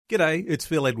G'day, it's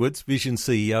Phil Edwards, Vision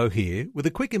CEO here, with a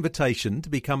quick invitation to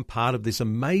become part of this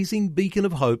amazing beacon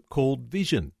of hope called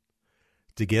Vision.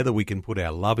 Together we can put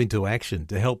our love into action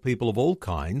to help people of all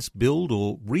kinds build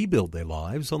or rebuild their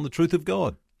lives on the truth of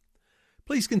God.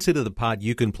 Please consider the part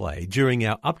you can play during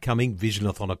our upcoming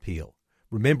Visionathon appeal,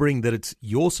 remembering that it's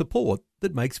your support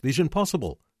that makes Vision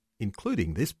possible,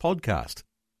 including this podcast.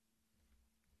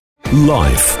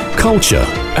 Life, culture,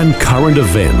 and current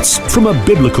events from a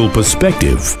biblical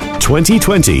perspective.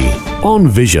 2020 on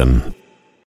Vision.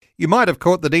 You might have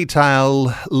caught the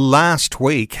detail last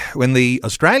week when the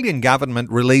Australian government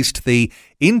released the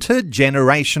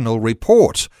Intergenerational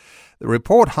Report. The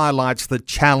report highlights the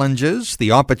challenges,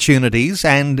 the opportunities,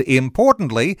 and,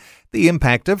 importantly, the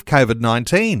impact of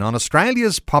COVID-19 on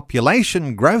Australia's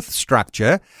population growth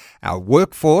structure, our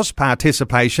workforce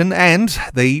participation, and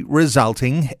the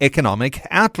resulting economic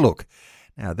outlook.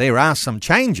 Now, there are some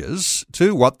changes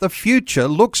to what the future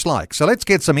looks like. So let's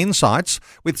get some insights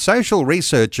with social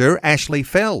researcher Ashley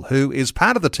Fell, who is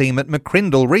part of the team at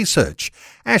McCrindle Research.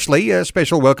 Ashley, a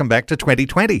special welcome back to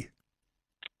 2020.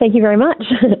 Thank you very much.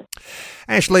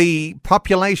 Ashley,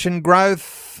 population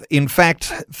growth, in fact,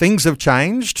 things have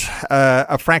changed.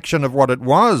 A fraction of what it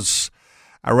was,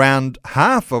 around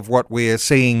half of what we're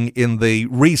seeing in the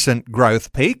recent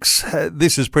growth peaks.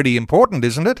 This is pretty important,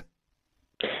 isn't it?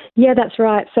 Yeah, that's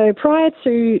right. So prior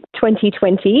to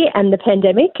 2020 and the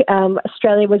pandemic,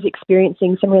 Australia was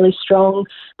experiencing some really strong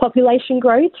population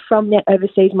growth from net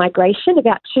overseas migration.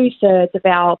 About 2/3 of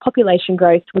our population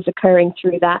growth was occurring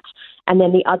through that, and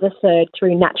then the other third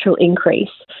through natural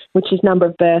increase, which is number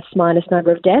of births minus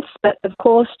number of deaths. But of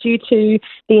course, due to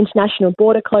the international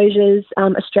border closures,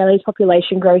 Australia's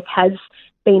population growth has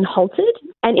been halted.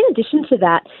 And in addition to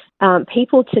that,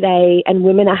 people today and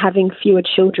women are having fewer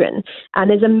children.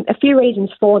 And there's a few reasons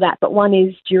for that, but one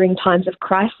is during times of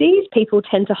crises, people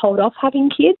tend to hold off having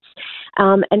kids.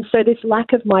 And so this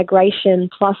lack of migration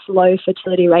plus low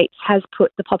fertility rates has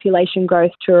put the population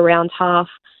growth to around half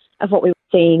of what we were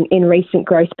seeing in recent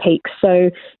growth peaks. So,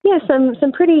 yeah,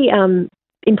 some pretty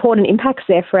important impacts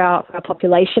there for our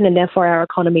population and therefore our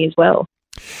economy as well.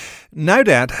 No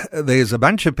doubt there's a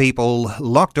bunch of people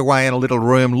locked away in a little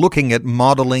room looking at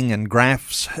modelling and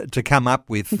graphs to come up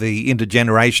with the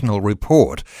intergenerational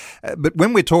report. But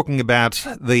when we're talking about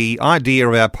the idea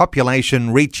of our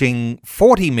population reaching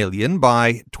 40 million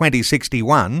by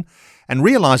 2061 and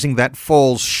realising that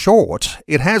falls short,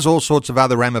 it has all sorts of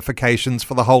other ramifications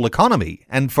for the whole economy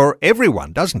and for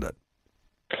everyone, doesn't it?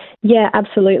 Yeah,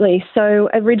 absolutely. So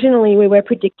originally we were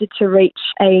predicted to reach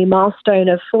a milestone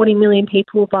of 40 million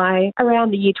people by around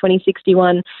the year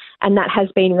 2061, and that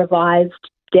has been revised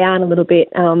down a little bit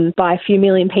by a few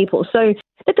million people. So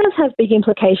it does have big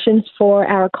implications for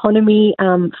our economy,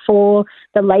 for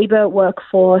the labour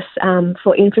workforce,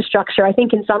 for infrastructure. I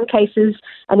think in some cases,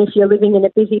 and if you're living in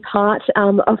a busy part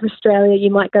of Australia,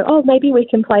 you might go, oh, maybe we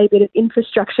can play a bit of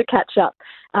infrastructure catch-up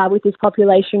with this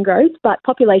population growth. But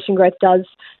population growth does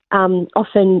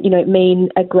often, mean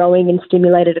a growing and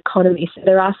stimulated economy. So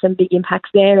there are some big impacts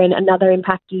there. And another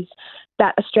impact is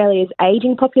that Australia's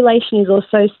ageing population is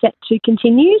also set to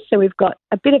continue. So we've got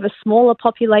a bit of a smaller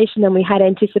population than we had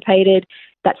anticipated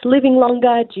that's living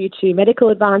longer due to medical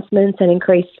advancements and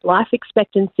increased life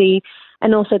expectancy,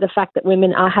 and also the fact that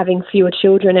women are having fewer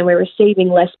children and we're receiving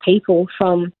less people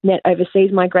from net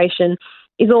overseas migration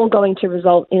is all going to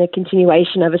result in a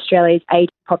continuation of Australia's aging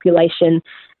population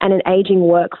and an ageing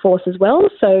workforce as well.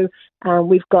 So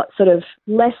we've got sort of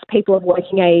less people of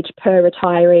working age per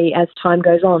retiree as time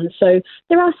goes on. So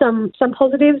there are some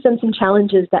positives and some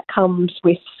challenges that comes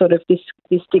with sort of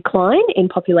this decline in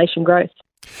population growth.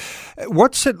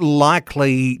 What's it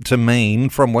likely to mean,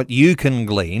 from what you can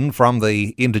glean from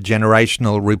the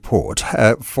intergenerational report,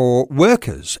 for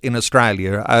workers in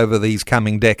Australia over these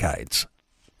coming decades?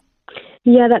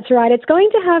 Yeah, that's right. It's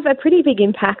going to have a pretty big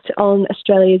impact on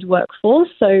Australia's workforce.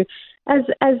 So as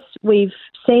we've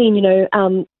seen,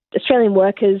 Australian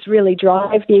workers really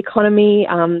drive the economy.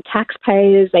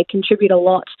 Taxpayers, they contribute a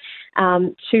lot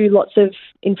to lots of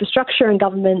infrastructure and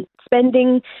government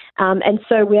spending. And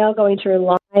so we are going to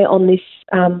rely on this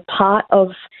part of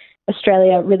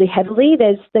Australia really heavily.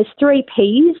 There's 3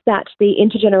 Ps that the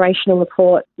intergenerational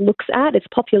report looks at. It's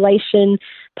population,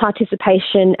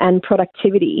 participation, and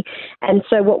productivity. And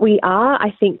so what we are,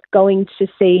 I think, going to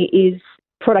see is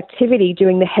productivity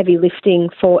doing the heavy lifting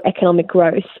for economic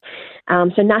growth.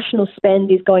 So national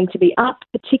spend is going to be up,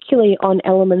 particularly on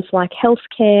elements like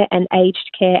healthcare and aged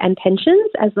care and pensions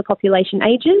as the population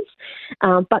ages.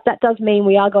 But that does mean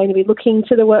we are going to be looking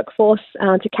to the workforce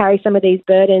to carry some of these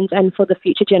burdens and for the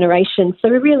future generations. So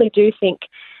we really do think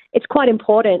it's quite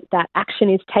important that action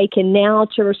is taken now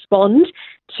to respond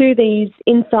to these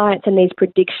insights and these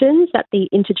predictions that the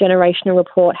intergenerational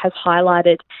report has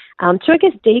highlighted, to, I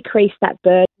guess, decrease that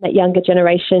burden that younger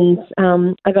generations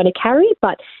are going to carry.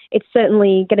 But it's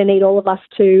certainly going to need all of us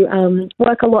to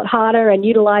work a lot harder and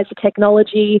utilise the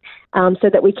technology so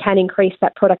that we can increase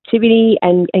that productivity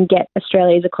and get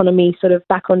Australia's economy sort of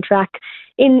back on track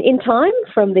in time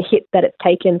from the hit that it's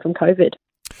taken from COVID.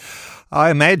 I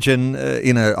imagine,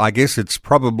 I guess it's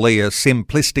probably a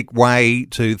simplistic way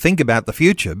to think about the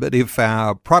future, but if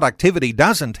our productivity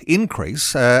doesn't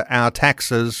increase, our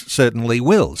taxes certainly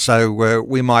will. So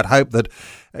we might hope that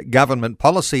government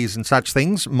policies and such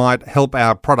things might help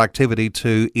our productivity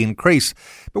to increase.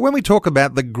 But when we talk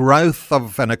about the growth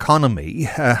of an economy,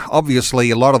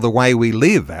 obviously a lot of the way we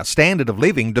live, our standard of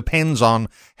living, depends on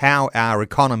how our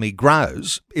economy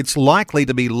grows. It's likely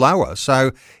to be lower.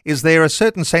 So is there a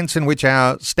certain sense in which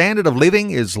our standard of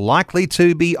living is likely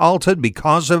to be altered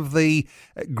because of the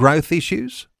growth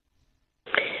issues?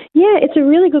 Yeah, it's a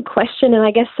really good question, and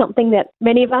I guess something that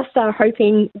many of us are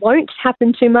hoping won't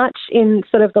happen too much in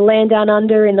sort of the land down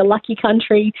under, in the lucky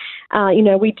country.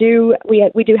 We do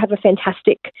have a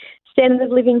fantastic standard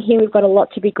of living here. We've got a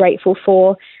lot to be grateful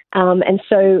for. And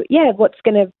so, what's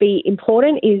going to be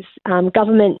important is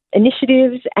government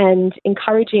initiatives and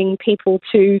encouraging people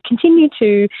to continue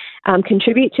to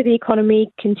contribute to the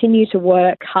economy, continue to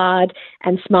work hard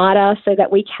and smarter so that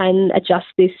we can adjust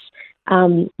this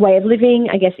way of living,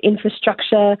 I guess,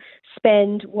 infrastructure,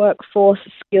 spend, workforce,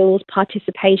 skills,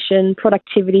 participation,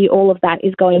 productivity, all of that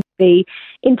is going to be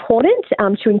important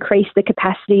to increase the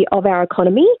capacity of our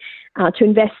economy, to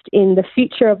invest in the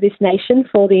future of this nation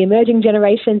for the emerging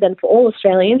generations and for all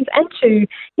Australians, and to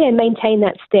maintain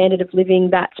that standard of living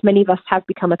that many of us have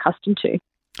become accustomed to.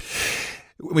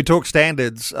 When we talk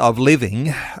standards of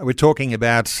living, we're talking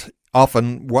about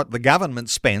often what the government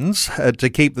spends to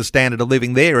keep the standard of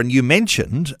living there. And you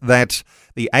mentioned that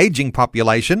the ageing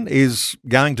population is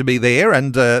going to be there,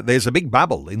 and there's a big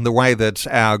bubble in the way that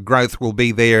our growth will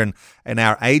be there and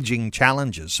our ageing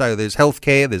challenges. So there's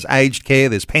healthcare, there's aged care,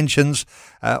 there's pensions.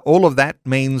 All of that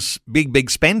means big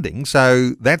spending.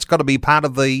 So that's got to be part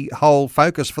of the whole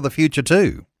focus for the future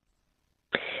too.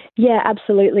 Yeah,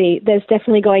 absolutely. There's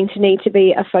definitely going to need to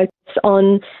be a focus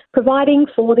on providing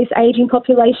for this ageing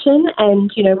population. And,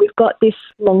 we've got this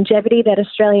longevity that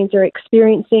Australians are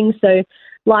experiencing. So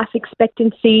life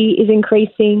expectancy is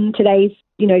increasing. Today's,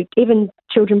 even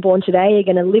children born today are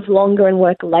going to live longer and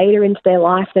work later into their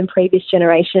life than previous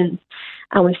generations.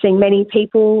 We've seen many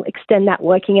people extend that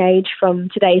working age from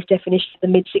today's definition of the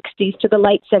mid-60s to the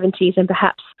late 70s and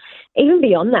perhaps even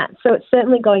beyond that. So it's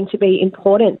certainly going to be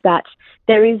important that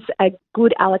there is a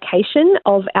good allocation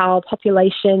of our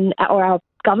population or our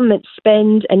government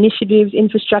spend, initiatives,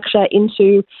 infrastructure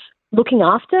into looking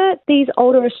after these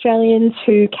older Australians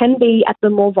who can be at the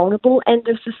more vulnerable end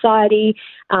of society.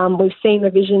 We've seen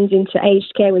revisions into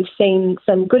aged care. We've seen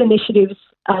some good initiatives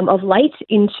of late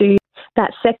into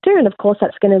that sector, and of course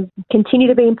that's going to continue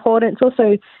to be important. It's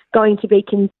also going to be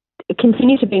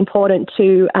continue to be important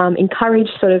to encourage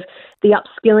sort of the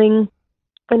upskilling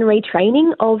and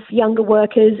retraining of younger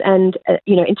workers and,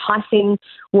 enticing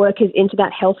workers into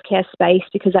that healthcare space,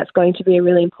 because that's going to be a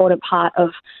really important part of,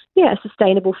 a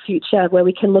sustainable future where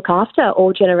we can look after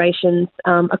all generations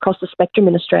across the spectrum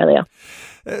in Australia.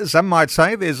 Some might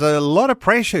say there's a lot of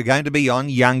pressure going to be on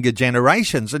younger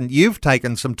generations, and you've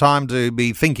taken some time to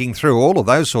be thinking through all of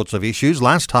those sorts of issues.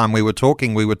 Last time we were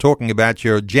talking about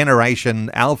your Generation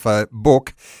Alpha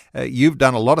book. You've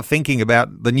done a lot of thinking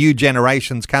about the new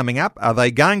generations coming up. Are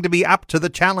they going to be up to the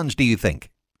challenge, do you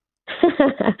think?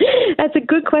 That's a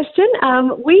good question.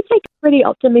 We take a pretty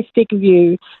optimistic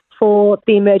view for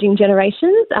the emerging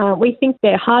generations. We think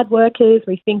they're hard workers.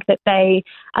 We think that they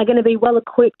are going to be well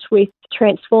equipped with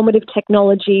transformative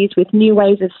technologies, with new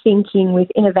ways of thinking, with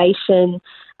innovation,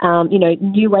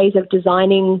 new ways of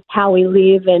designing how we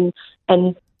live and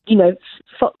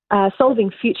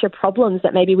solving future problems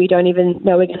that maybe we don't even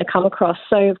know we're going to come across.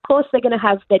 So, of course, they're going to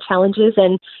have their challenges,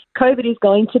 and COVID is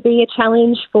going to be a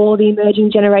challenge for the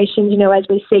emerging generations, as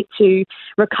we seek to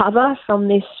recover from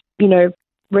this,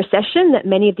 recession that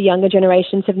many of the younger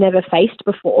generations have never faced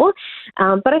before.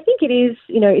 But I think it is,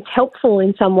 it's helpful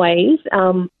in some ways,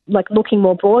 like looking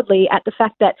more broadly at the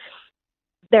fact that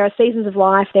there are seasons of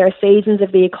life, there are seasons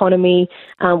of the economy.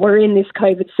 We're in this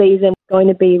COVID season, we're going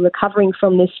to be recovering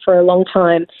from this for a long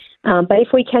time. But if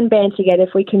we can band together,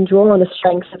 if we can draw on the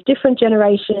strengths of different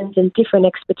generations and different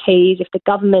expertise, if the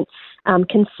government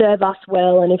can serve us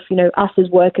well, and if, us as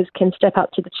workers can step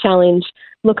up to the challenge,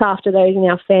 look after those in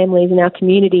our families, in our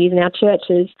communities, in our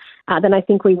churches, then I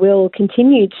think we will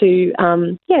continue to,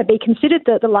 be considered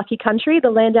the lucky country, the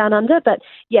land down under. But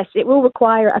yes, it will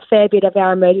require a fair bit of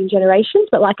our emerging generations.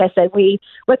 But like I said, we're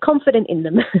confident in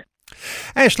them.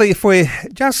 Ashley, if we're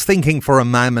just thinking for a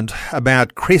moment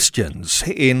about Christians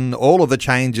in all of the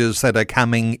changes that are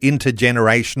coming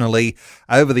intergenerationally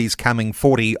over these coming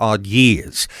 40-odd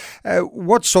years,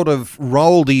 what sort of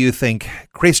role do you think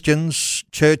Christians,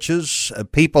 churches,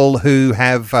 people who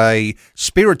have a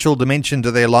spiritual dimension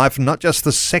to their life, not just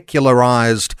the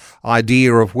secularised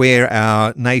idea of where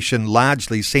our nation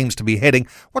largely seems to be heading,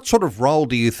 what sort of role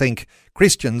do you think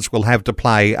Christians will have to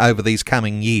play over these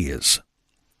coming years?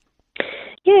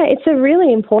 Yeah, it's a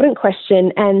really important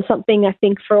question, and something I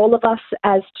think for all of us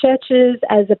as churches,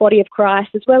 as a body of Christ,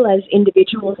 as well as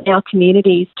individuals in our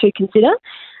communities to consider.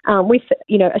 With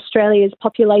Australia's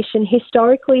population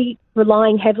historically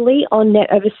relying heavily on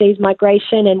net overseas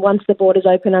migration, and once the borders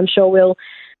open, I'm sure we'll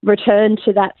return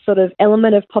to that sort of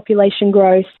element of population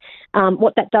growth.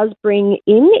 What that does bring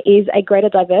in is a greater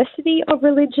diversity of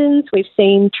religions. We've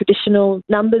seen traditional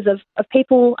numbers of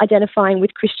people identifying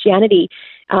with Christianity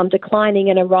declining,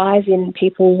 and a rise in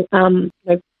people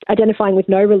identifying with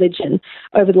no religion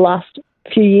over the last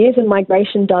few years, and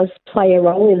migration does play a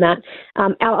role in that.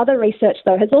 Our other research,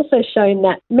 though, has also shown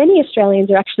that many Australians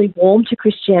are actually warm to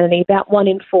Christianity. About 1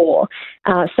 in 4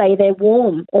 say they're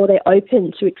warm or they're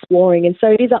open to exploring. And so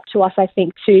it is up to us, I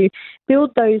think, to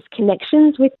build those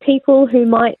connections with people who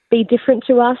might be different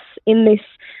to us in this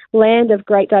land of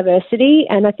great diversity.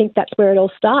 And I think that's where it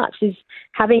all starts, is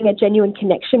having a genuine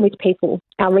connection with people.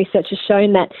 Our research has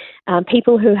shown that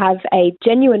people who have a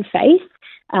genuine faith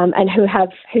and who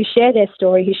share their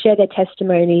story, who share their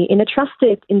testimony in a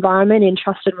trusted environment, in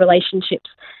trusted relationships,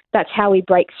 that's how we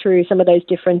break through some of those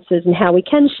differences and how we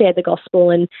can share the gospel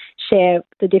and share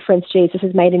the difference Jesus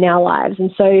has made in our lives.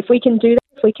 And so if we can do that,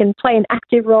 if we can play an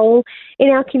active role in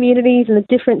our communities and the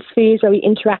different spheres where we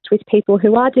interact with people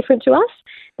who are different to us,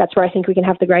 that's where I think we can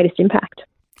have the greatest impact.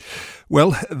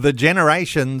 Well, the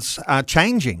generations are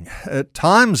changing.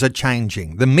 Times are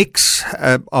changing. The mix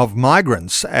of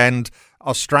migrants and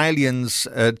Australians,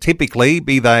 typically,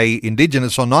 be they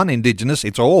Indigenous or non-Indigenous,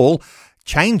 it's all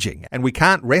changing. And we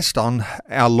can't rest on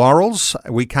our laurels.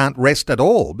 We can't rest at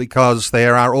all, because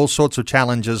there are all sorts of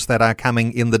challenges that are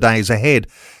coming in the days ahead.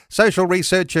 Social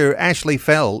researcher Ashley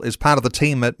Fell is part of the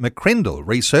team at McCrindle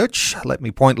Research. Let me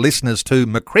point listeners to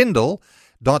mccrindle.com.au,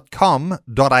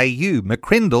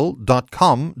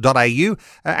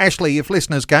 Ashley, if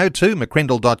listeners go to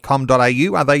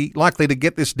mccrindle.com.au, are they likely to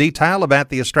get this detail about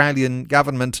the Australian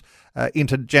Government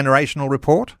Intergenerational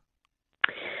Report?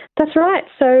 That's right.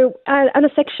 So on a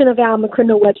section of our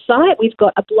McCrindle website, we've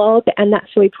got a blog, and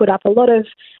that's where we put up a lot of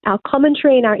our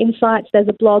commentary and our insights. There's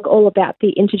a blog all about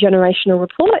the intergenerational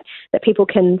report that people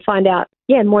can find out,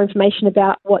 more information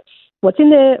about what's in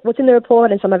the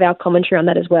report, and some of our commentary on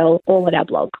that as well, all at our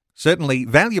blog. Certainly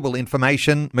valuable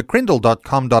information.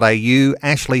 mccrindle.com.au.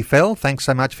 Ashley Fell, thanks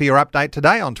so much for your update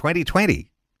today on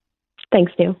 2020.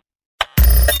 Thanks, Neil.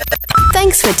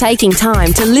 Thanks for taking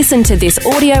time to listen to this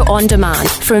audio on demand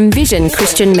from Vision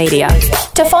Christian Media.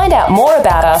 To find out more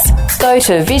about us, go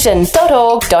to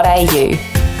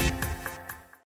vision.org.au.